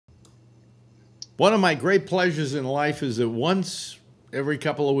One of my great pleasures in life is that once every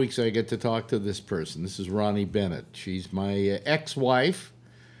couple of weeks I get to talk to this person. This is Ronni Bennett. She's my ex-wife.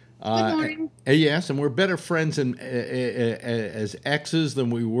 Good morning. Yes, and we're better friends as exes than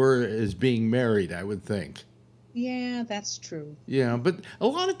we were as being married, I would think. Yeah, that's true. Yeah, but a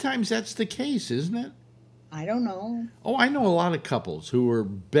lot of times that's the case, isn't it? I don't know. Oh, I know a lot of couples who were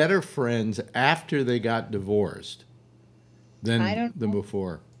better friends after they got divorced I than don't than know.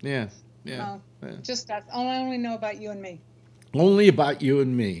 before. Yeah, yeah. No, Yeah. just that's all I only know about you and me. Only about you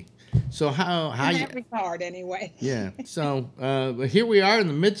and me. So how In you? that regard, anyway. Yeah. So here we are in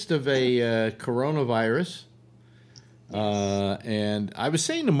the midst of a coronavirus. Yes. And I was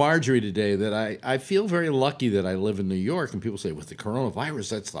saying to Marjorie today that I feel very lucky that I live in New York. And people say, with the coronavirus,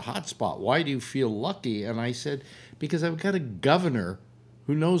 that's the hot spot. Why do you feel lucky? And I said, because I've got a governor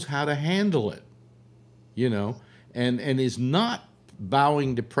who knows how to handle it, you know, and is not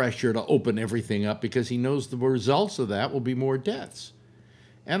bowing to pressure to open everything up because he knows the results of that will be more deaths.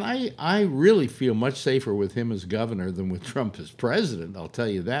 And I really feel much safer with him as governor than with Trump as president. I'll tell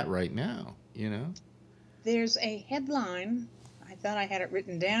you that right now, you know. There's a headline. I thought I had it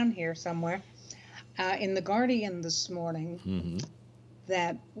written down here somewhere in the Guardian this morning. Hmm.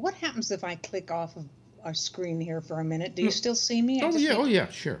 That what happens if I click off of our screen here for a minute? Do you still see me? I Oh just yeah, need oh yeah,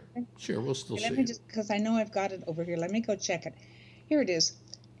 sure, sure. We'll still Okay, let see me you. just, because I know I've got it over here. Let me go check it. Here it is.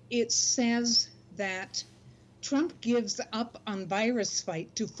 It says that Trump gives up on virus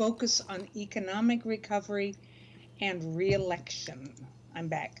fight to focus on economic recovery and re-election. I'm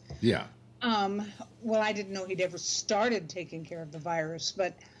back. Yeah. Well, I didn't know he'd ever started taking care of the virus,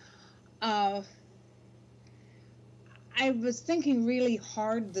 but uh, I was thinking really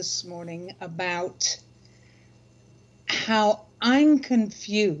hard this morning about how I'm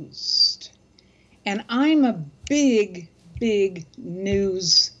confused. And I'm a big, big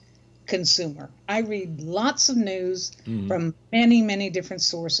news consumer. I read lots of news Hmm. from many, many different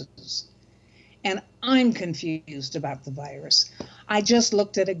sources. And I'm confused about the virus. I just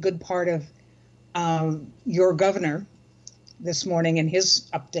looked at a good part of your governor this morning in his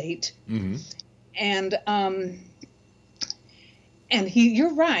update. Hmm. And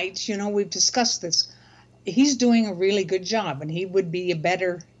you're right, you know, we've discussed this. He's doing a really good job, and he would be a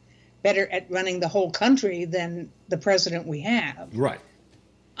better at running the whole country than the president we have. Right.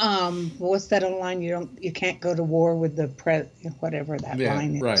 What's that old line? You can't go to war with the whatever that Yeah.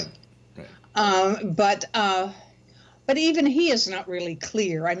 line is. Right. Right. But even he is not really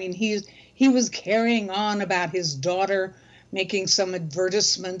clear. I mean, he was carrying on about his daughter making some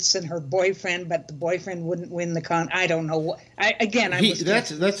advertisements and her boyfriend, but the boyfriend wouldn't win the con. I don't know what. I was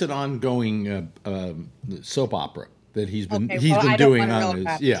That's an ongoing soap opera that he's been okay. he's Well, been I don't doing want to know on his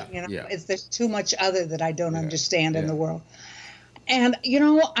about yeah it. You know, yeah there's too much other that I don't yeah understand in yeah. the world. And you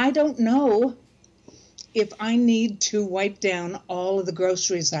know, I don't know if I need to wipe down all of the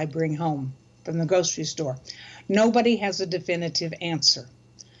groceries I bring home from the grocery store. Nobody has a definitive answer.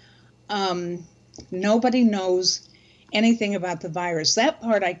 Nobody knows anything about the virus. That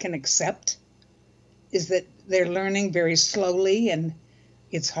part I can accept, is that they're learning very slowly, and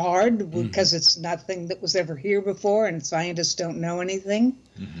it's hard Hmm. because it's nothing that was ever here before, and scientists don't know anything.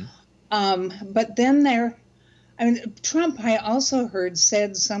 Hmm. But then Trump, I also heard,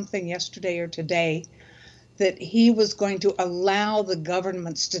 said something yesterday or today that he was going to allow the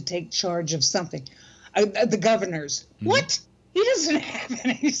governments to take charge of something. The governors. Hmm. What? He doesn't have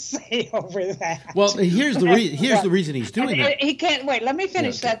any say over that. Well, here's Well, the reason he's doing that. he can't wait. Let me Yeah.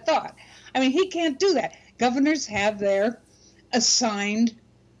 finish that thought. I mean, he can't do that. Governors have their assigned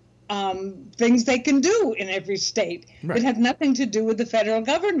things they can do in every state that Right. have nothing to do with the federal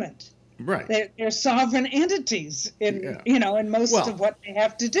government. Right. They're sovereign entities Yeah. in most Well. of what they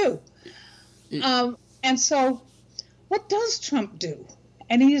have to do. it- And so, what does Trump do?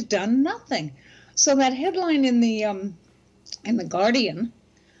 And he's done nothing. So that headline in the Guardian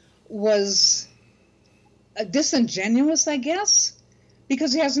was disingenuous, I guess,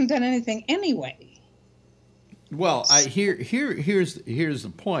 because he hasn't done anything anyway. Well, here's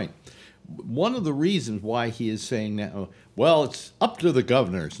the point. One of the reasons why he is saying now, well, it's up to the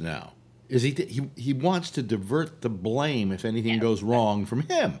governors now, is he wants to divert the blame if anything Yeah, goes wrong from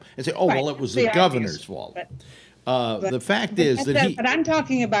him and say, oh right. well, it was That's the the obvious. governor's fault. But The fact is that he but I'm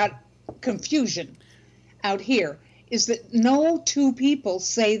talking about confusion out here. Is that no two people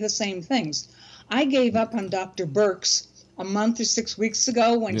say the same things? I gave up on Dr. Birx a month or 6 weeks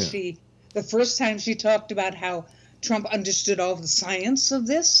ago when yeah. the first time she talked about how Trump understood all the science of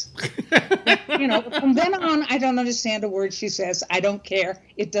this. You know, from then on, I don't understand a word she says. I don't care.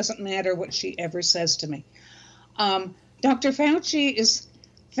 It doesn't matter what she ever says to me. Dr. Fauci is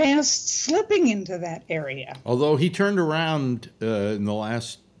fast slipping into that area. Although he turned around in the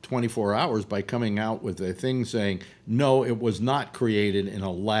last 24 hours by coming out with a thing saying, no, it was not created in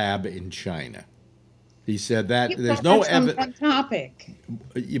a lab in China. He said that there's no evidence.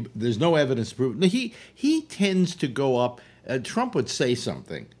 There's no evidence to prove. He tends to go up. Trump would say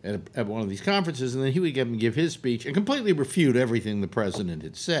something at one of these conferences, and then he would give his speech and completely refute everything the president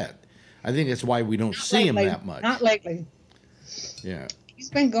had said. I think that's why we don't see him that much. Not lately. Yeah. He's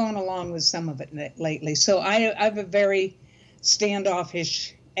been going along with some of it lately. So I have a very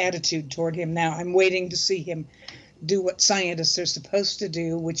standoffish attitude toward him now. I'm waiting to see him do what scientists are supposed to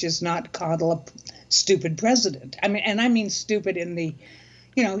do, which is not coddle a stupid president. I mean stupid in the,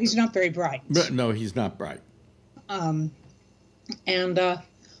 he's not very bright. But no, he's not bright. And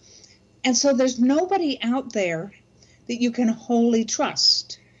so there's nobody out there that you can wholly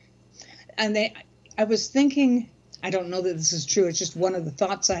trust. And I was thinking, I don't know that this is true, it's just one of the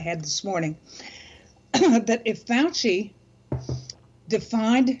thoughts I had this morning, that if Fauci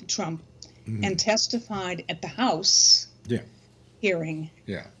defied Trump and testified at the House hearing,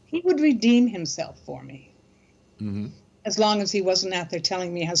 he would redeem himself for me. As long as he wasn't out there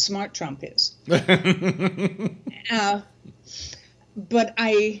telling me how smart Trump is. But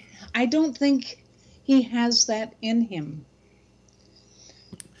I don't think he has that in him.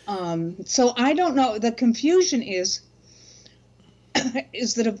 So I don't know. The confusion is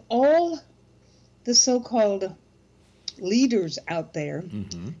that of all the so-called leaders out there,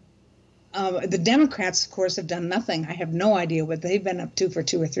 the Democrats, of course, have done nothing. I have no idea what they've been up to for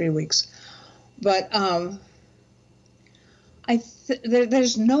 2 or 3 weeks. But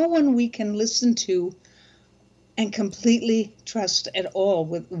there's no one we can listen to and completely trust at all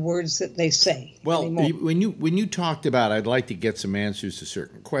with the words that they say. Well, anymore. when you talked about I'd like to get some answers to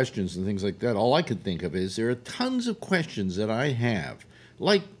certain questions and things like that, all I could think of is there are tons of questions that I have.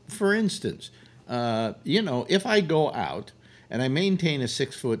 Like, for instance, if I go out and I maintain a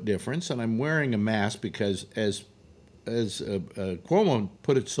 6-foot difference and I'm wearing a mask because, as Cuomo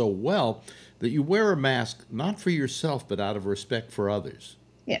put it so well, that you wear a mask not for yourself but out of respect for others.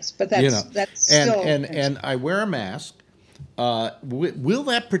 Yes, but that's still... And I wear a mask. Will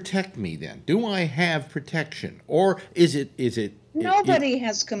that protect me then? Do I have protection? Or is it... Nobody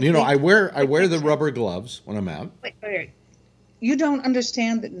has complete... I wear the rubber gloves when I'm out. Wait. You don't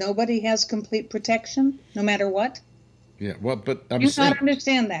understand that nobody has complete protection, no matter what? Yeah, well, but I'm saying... You saying... don't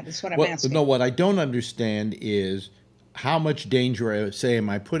understand that, is what I'm asking. No, what I don't understand is how much danger, am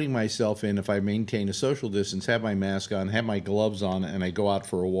I putting myself in if I maintain a social distance, have my mask on, have my gloves on, and I go out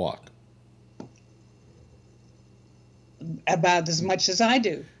for a walk? About as much as I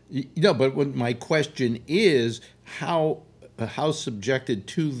do. But my question is, how subjected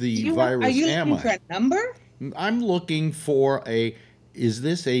to the virus am I? Are you looking for a number? I'm looking for is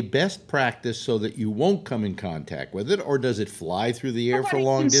this a best practice so that you won't come in contact with it, or does it fly through the air for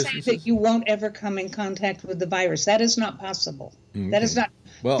long distances? Say that you won't ever come in contact with the virus. That is not possible. Okay. That is not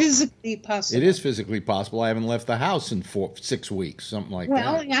physically possible. It is physically possible. I haven't left the house in 6 weeks, something like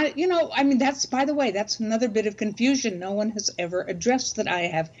that. Well, that's, by the way, that's another bit of confusion no one has ever addressed that I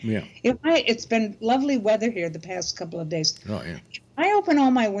have. Yeah. It's been lovely weather here the past couple of days. Oh, yeah. I open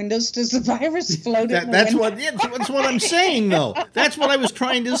all my windows. Does the virus float in the that's window? That's what I'm saying, though. That's what I was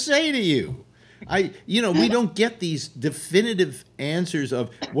trying to say to you. We don't get these definitive answers of,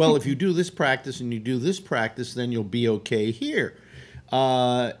 well, if you do this practice and you do this practice, then you'll be okay here.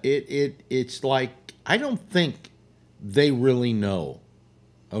 It's like, I don't think they really know.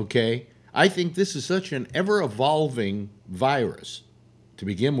 Okay, I think this is such an ever-evolving virus to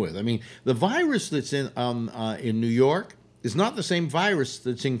begin with. I mean, the virus that's in New York is not the same virus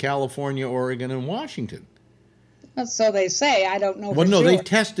that's in California, Oregon, and Washington. So they say. I don't know for sure. Well, no, they've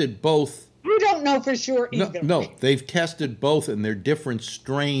tested both. You don't know for sure either. No, they've tested both, and they're different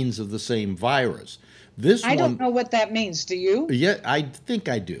strains of the same virus. I don't know what that means. Do you? Yeah, I think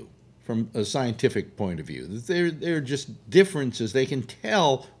I do, from a scientific point of view. They're just differences. They can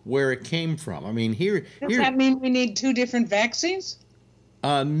tell where it came from. I mean, Does that mean we need 2 different vaccines?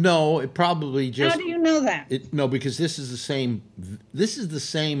 No, it probably just... How do you know that? No, because this is the same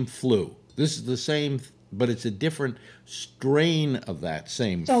flu. This is the same, but it's a different strain of that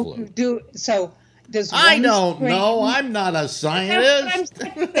same flu. I don't know. I'm not a scientist.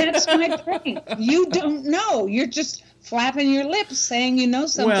 That's my point. You don't know. You're just flapping your lips saying you know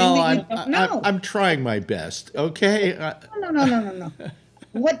something that you don't know. I'm trying my best, okay? No.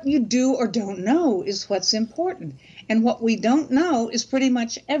 What you do or don't know is what's important. And what we don't know is pretty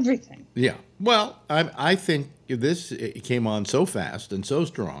much everything. Yeah. Well, I think it came on so fast and so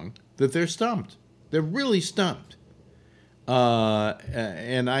strong that they're stumped. They're really stumped.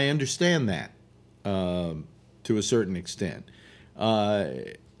 And I understand that to a certain extent. Uh,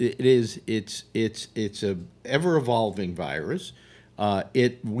 it's a ever evolving virus.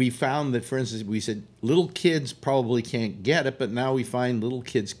 We found that, for instance, we said little kids probably can't get it, but now we find little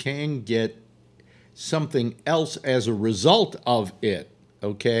kids can get something else as a result of it.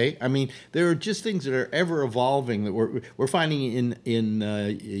 Okay, I mean there are just things that are ever evolving that we're finding in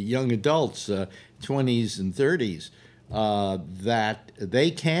young adults, 20s and 30s, that they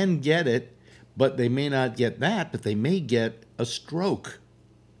can get it, but they may not get that, but they may get a stroke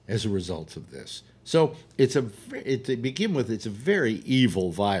as a result of this. So to begin with, it's a very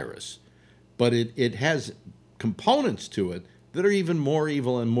evil virus, but it has components to it that are even more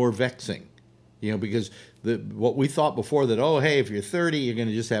evil and more vexing. Because what we thought before that, oh, hey, if you're 30, you're going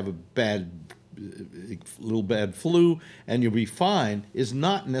to just have a little bad flu and you'll be fine, is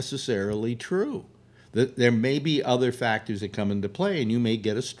not necessarily true. That there may be other factors that come into play and you may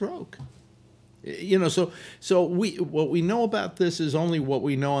get a stroke. So what we know about this is only what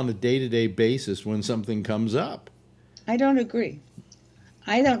we know on a day-to-day basis when something comes up. I don't agree.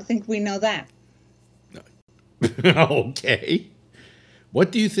 I don't think we know that. Okay.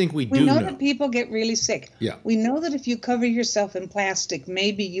 What do you think we do know? We know that people get really sick. Yeah. We know that if you cover yourself in plastic,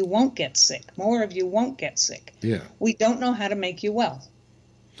 maybe you won't get sick. More of you won't get sick. Yeah. We don't know how to make you well.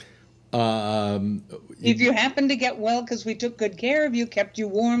 If you happen to get well because we took good care of you, kept you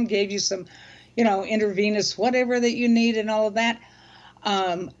warm, gave you some, intravenous whatever that you need and all of that,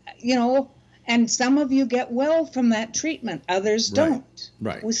 and some of you get well from that treatment. Others don't.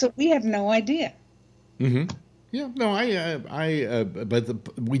 Right. So we have no idea. Mm-hmm. Yeah, no,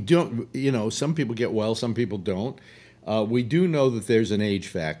 we don't, some people get well, some people don't. We do know that there's an age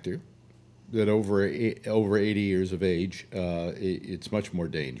factor, that over 80 years of age, it's much more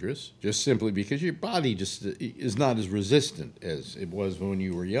dangerous, just simply because your body just is not as resistant as it was when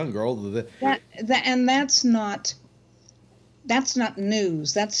you were younger. Although and that's not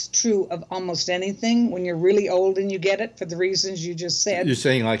news. That's true of almost anything. When you're really old and you get it for the reasons you just said. You're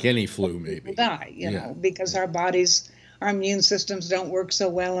saying like any flu, maybe. People die, because our immune systems don't work so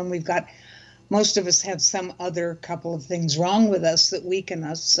well, and most of us have some other couple of things wrong with us that weaken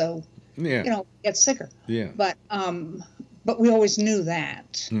us. So, get sicker. Yeah. But we always knew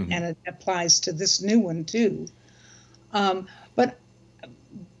that, mm-hmm. and it applies to this new one too. But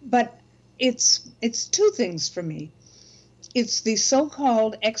it's two things for me. It's the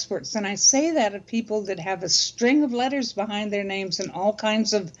so-called experts, and I say that of people that have a string of letters behind their names and all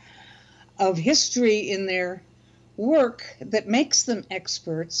kinds of history in their work that makes them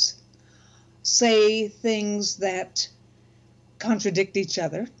experts, say things that contradict each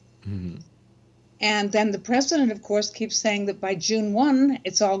other. Mm-hmm. And then the president, of course, keeps saying that by June 1,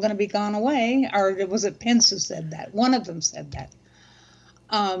 it's all going to be gone away. Or was it Pence who said that? One of them said that.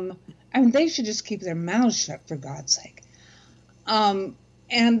 They should just keep their mouths shut, for God's sake.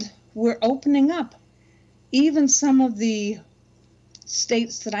 And we're opening up. Even some of the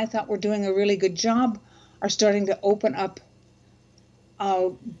states that I thought were doing a really good job are starting to open up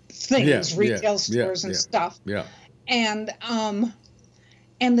things, retail stores and stuff. Yeah. And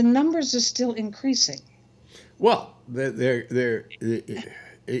the numbers are still increasing. Well,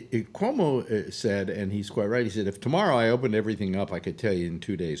 Cuomo said, and he's quite right. He said, if tomorrow I opened everything up, I could tell you in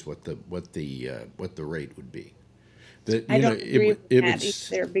 2 days what the rate would be. I don't agree with that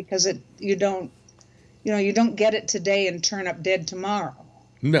either, because you don't get it today and turn up dead tomorrow.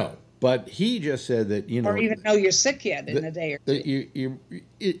 No, but he just said that or even know you're sick yet in a day or two.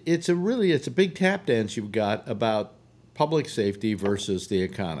 It's a big tap dance you've got about public safety versus the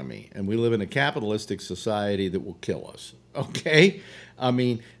economy, and we live in a capitalistic society that will kill us. Okay, I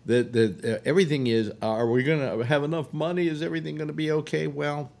mean everything is. Are we going to have enough money? Is everything going to be okay?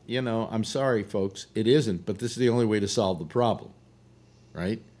 Well, I'm sorry, folks, it isn't. But this is the only way to solve the problem,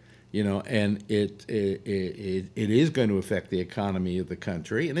 right? And it is going to affect the economy of the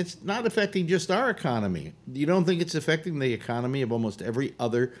country, and it's not affecting just our economy. You don't think it's affecting the economy of almost every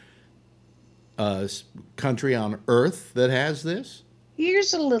other country on Earth that has this?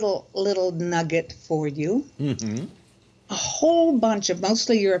 Here's a little nugget for you. Mm-hmm. A whole bunch of,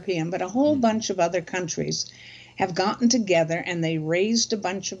 mostly European, but a whole bunch of other countries have gotten together and they raised a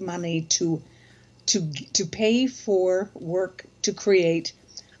bunch of money to pay for work to create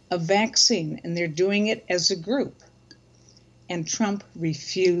a vaccine, and they're doing it as a group. And Trump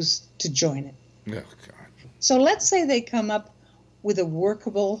refused to join it. Oh, God. So let's say they come up with a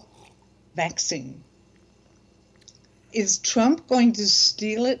workable vaccine. Is Trump going to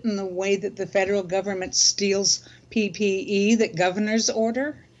steal it in the way that the federal government steals PPE that governors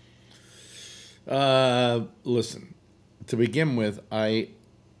order? Listen, to begin with, I'm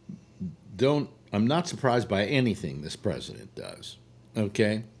not surprised by anything this president does.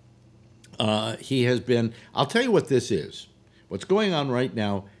 Okay? He has been, I'll tell you what this is. What's going on right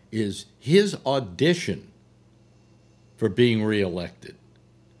now is his audition for being reelected.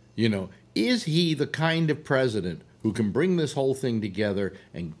 You know, is he the kind of president who can bring this whole thing together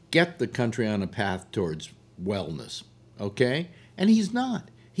and get the country on a path towards wellness? Okay? And he's not.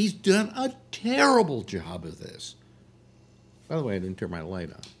 He's done a terrible job of this. By the way, I didn't turn my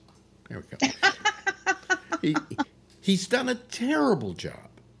light on. There we go. He's done a terrible job.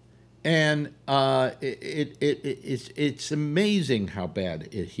 And it's amazing how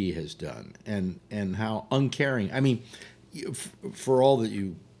bad he has done and how uncaring. I mean, for all that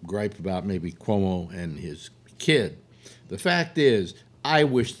you gripe about maybe Cuomo and his kid, the fact is, I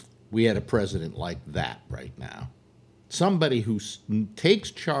wish we had a president like that right now. Somebody who takes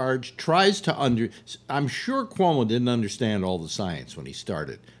charge, tries to I'm sure Cuomo didn't understand all the science when he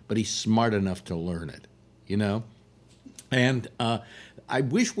started, but he's smart enough to learn it, you know? And I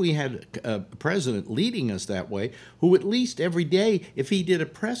wish we had a president leading us that way, who at least every day, if he did a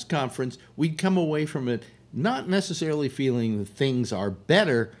press conference, we'd come away from it not necessarily feeling that things are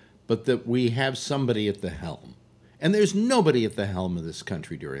better, but that we have somebody at the helm. And there's nobody at the helm of this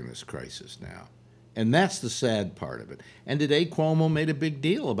country during this crisis now. And that's the sad part of it. And today Cuomo made a big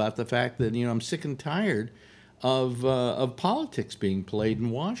deal about the fact that, you know, I'm sick and tired of politics being played in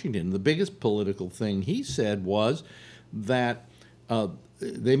Washington. The biggest political thing he said was that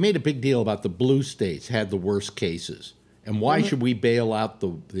they made a big deal about the blue states had the worst cases. And why should we bail out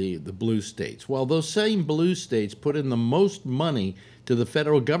the blue states? Well, those same blue states put in the most money to the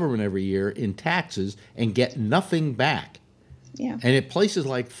federal government every year in taxes and get nothing back. Yeah. And at places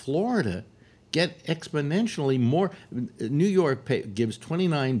like Florida, get exponentially more. New York gives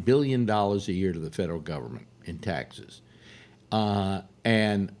 $29 billion a year to the federal government in taxes.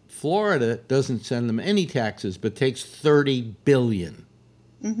 And Florida doesn't send them any taxes, but takes $30 billion.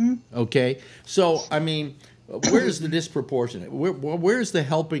 Mm-hmm. Okay? So, I mean, where's the disproportionate? Where's the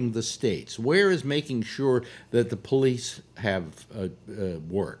helping the states? Where is making sure that the police have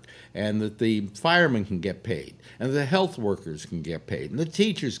work and that the firemen can get paid and the health workers can get paid and the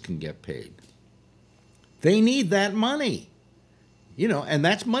teachers can get paid? They need that money, you know, and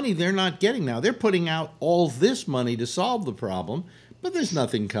that's money they're not getting now. They're putting out all this money to solve the problem, but there's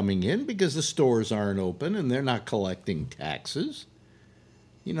nothing coming in because the stores aren't open and they're not collecting taxes.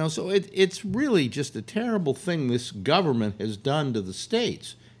 You know, so it's really just a terrible thing this government has done to the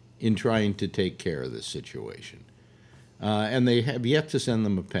states in trying to take care of this situation. And they have yet to send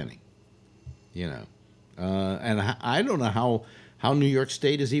them a penny, you know. And I don't know how New York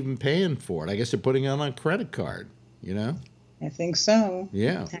State is even paying for it. I guess they're putting it on a credit card, you know? I think so.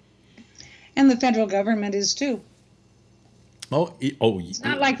 Yeah. And the federal government is too. It's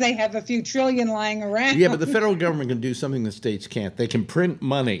not like they have a few trillion lying around. Yeah, but the federal government can do something the states can't. They can print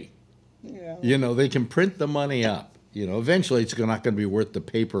money. Yeah. You know, they can print the money up. You know, eventually it's not going to be worth the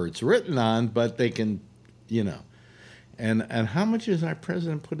paper it's written on, but they can, you know. And how much has our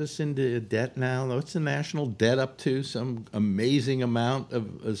president put us into debt now? What's the national debt up to? Some amazing amount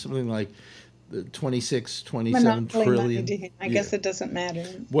of something like 26, 27 trillion. I guess it doesn't matter.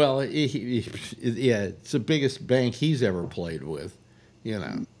 Well, yeah, it's the biggest bank he's ever played with, you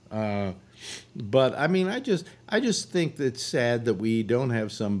know. But I mean, I just think that it's sad that we don't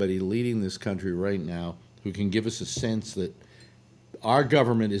have somebody leading this country right now who can give us a sense that our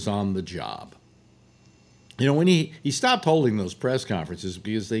government is on the job. You know, when he stopped holding those press conferences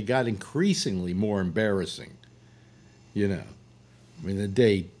because they got increasingly more embarrassing. You know, I mean, the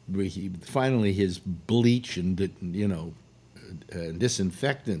day finally his bleach and, you know,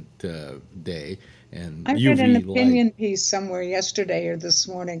 disinfectant day and I UV read an opinion light. piece somewhere yesterday or this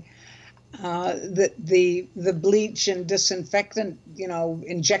morning that the bleach and disinfectant, you know,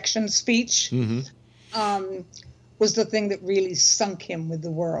 injection speech was the thing that really sunk him with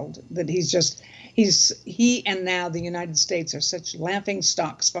the world. That he and now the United States are such laughing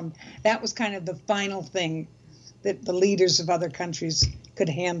stocks from. That was kind of the final thing that the leaders of other countries could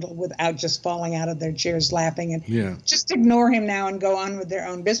handle without just falling out of their chairs laughing and just ignore him now and go on with their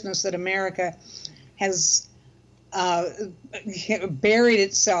own business. That America has buried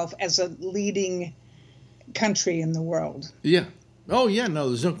itself as a leading country in the world. Yeah. Oh yeah. No,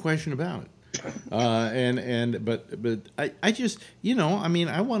 there's no question about it. But I just, you know, I mean,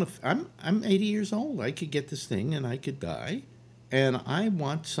 I'm 80 years old. I could get this thing and I could die, and I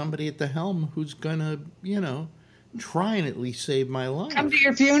want somebody at the helm who's gonna, you know, try and at least save my life. Come to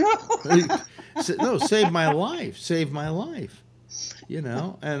your funeral? No, save my life. Save my life. you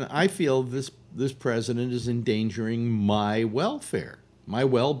know, and I feel this president is endangering my welfare, my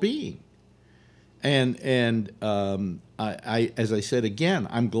well-being. And as I said again,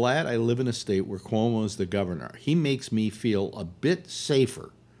 I'm glad I live in a state where Cuomo is the governor. He makes me feel a bit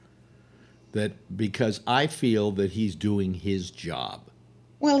safer because I feel that he's doing his job.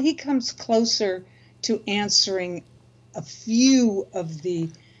 Well, he comes closer to answering a few of the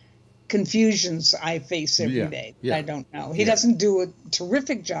confusions I face every day. Yeah. I don't know. He doesn't do a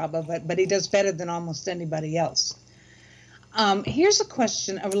terrific job of it, but he does better than almost anybody else. Here's a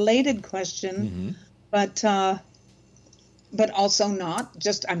question, a related question, but also not.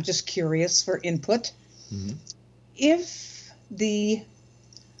 I'm just curious for input. If the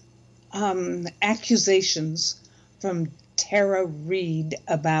accusations from Tara Reid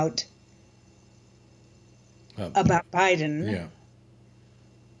about Biden,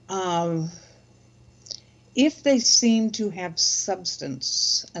 if they seem to have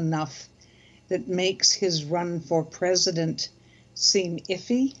substance enough that makes his run for president seem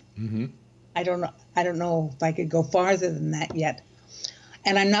iffy, I don't know if I could go farther than that yet.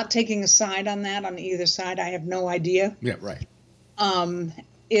 And I'm not taking a side on that on either side. I have no idea. Yeah, right.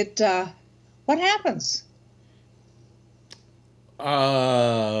 What happens?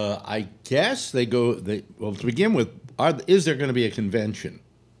 I guess well, to begin with, is there going to be a convention?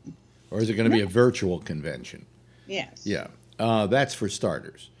 Or is it going to be a virtual convention? Yes. Yeah. That's for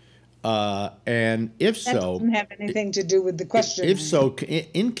starters. And if that doesn't have anything to do with the question. If so,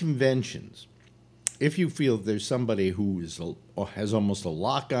 in conventions, if you feel there's somebody who has almost a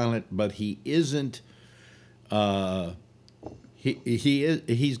lock on it, but he isn't,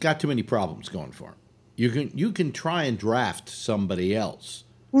 he's got too many problems going for him. You can try and draft somebody else.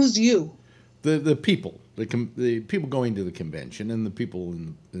 Who's you? The people, the people going to the convention and the people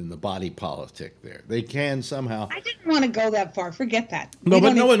in the body politic there. They can somehow. I didn't want to go that far. Forget that. No,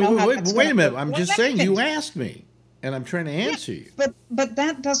 wait a minute. I'm just saying. You asked me, and I'm trying to answer you. But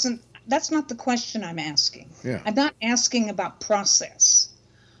that doesn't. That's not the question I'm asking. Yeah. I'm not asking about process.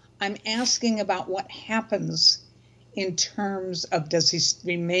 I'm asking about what happens in terms of, does he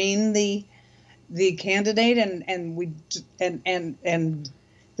remain the candidate and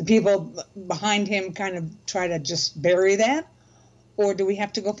the people behind him kind of try to just bury that, or do we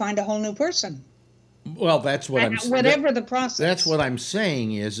have to go find a whole new person? Well, that's what I'm saying. Whatever the process. That's what I'm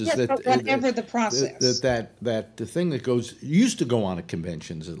saying is that but whatever the process. That the thing that used to go on at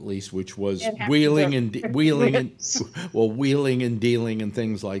conventions at least, which was wheeling and dealing and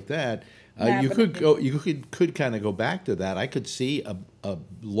things like that. You could kind of go back to that. I could see a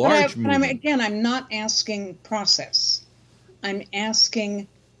large movement. I'm not asking process. I'm asking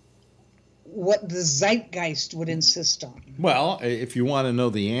what the zeitgeist would insist on. Well, if you want to know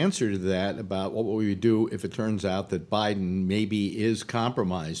the answer to that about what we would do if it turns out that Biden maybe is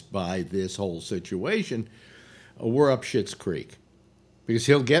compromised by this whole situation, we're up Schitt's Creek. Because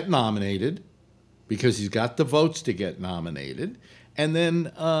he'll get nominated, because he's got the votes to get nominated, and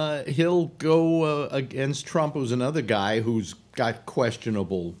then he'll go against Trump, who's another guy who's got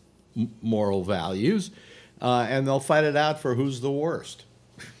questionable moral values, and they'll fight it out for who's the worst.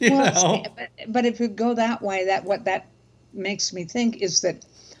 But if you go that way, what that makes me think is that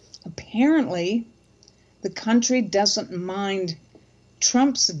apparently the country doesn't mind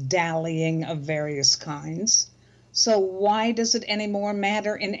Trump's dallying of various kinds. So why does it any more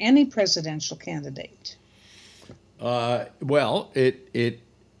matter in any presidential candidate? Well,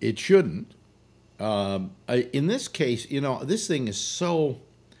 it shouldn't. In this case, this thing is so.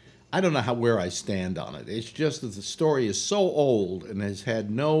 I don't know where I stand on it. It's just that the story is so old and has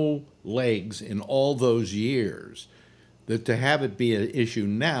had no legs in all those years that to have it be an issue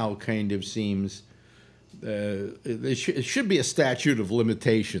now kind of seems it should be a statute of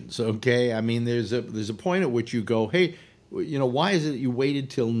limitations. Okay, I mean there's a point at which you go, hey, why is it you waited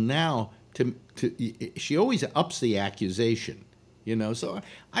till now to? She always ups the accusation, So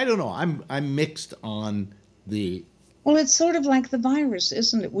I don't know. I'm mixed on the. Well, it's sort of like the virus,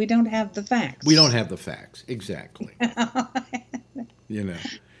 isn't it? We don't have the facts. We don't have the facts, exactly. And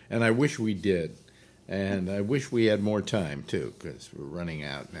I wish we did. And I wish we had more time, too, because we're running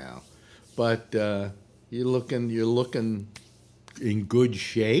out now. But you're looking in good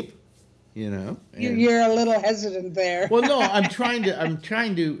shape, And you're a little hesitant there. Well, no, I'm trying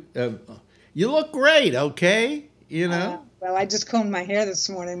to. You look great, okay? Well, I just combed my hair this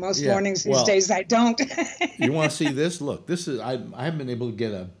morning. Most mornings these days I don't. You want to see this? Look, this is I haven't been able to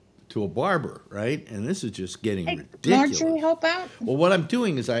get to a barber, right? And this is just getting ridiculous. Marjorie, help out? Well, what I'm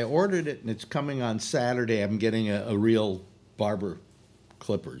doing is I ordered it, and it's coming on Saturday. I'm getting a real barber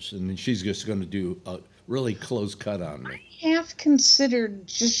clippers, and she's just going to do really close cut on me. I have considered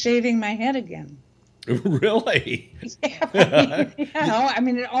just shaving my head again. Really? Yeah, I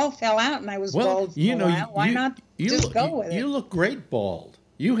mean, it all fell out, and I was Well, bald for you a know, while. Why not just go with you it? look great bald.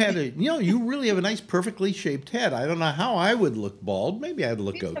 You had a, you really have a nice, perfectly shaped head. I don't know how I would look bald. Maybe I'd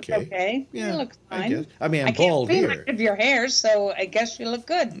look You look okay. okay. You Yeah, look I guess. fine. I mean, I I'm can't bald see here. much of your hair, so I guess you look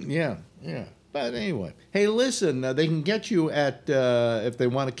good. Yeah, yeah. But anyway, hey, listen, they can get you at, if they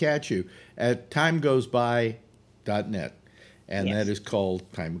want to catch you, at timegoesby.net. And Yes. that is called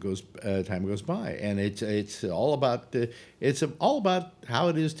Time Goes By, and it's all about how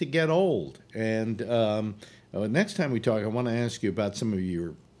it is to get old. And next time we talk, I want to ask you about some of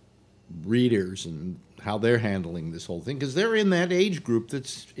your readers and how they're handling this whole thing, because they're in that age group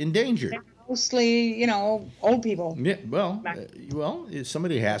that's endangered. Mostly, old people. Yeah,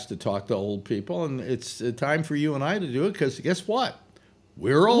 somebody has to talk to old people, and it's time for you and I to do it, because guess what?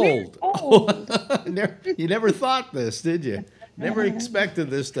 We're old. old. You never thought this, did you? Never expected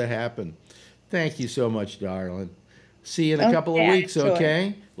this to happen. Thank you so much, darling. See you in a couple of weeks, sure.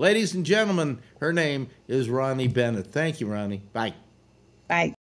 okay? Ladies and gentlemen, her name is Ronni Bennett. Thank you, Ronni. Bye. Bye.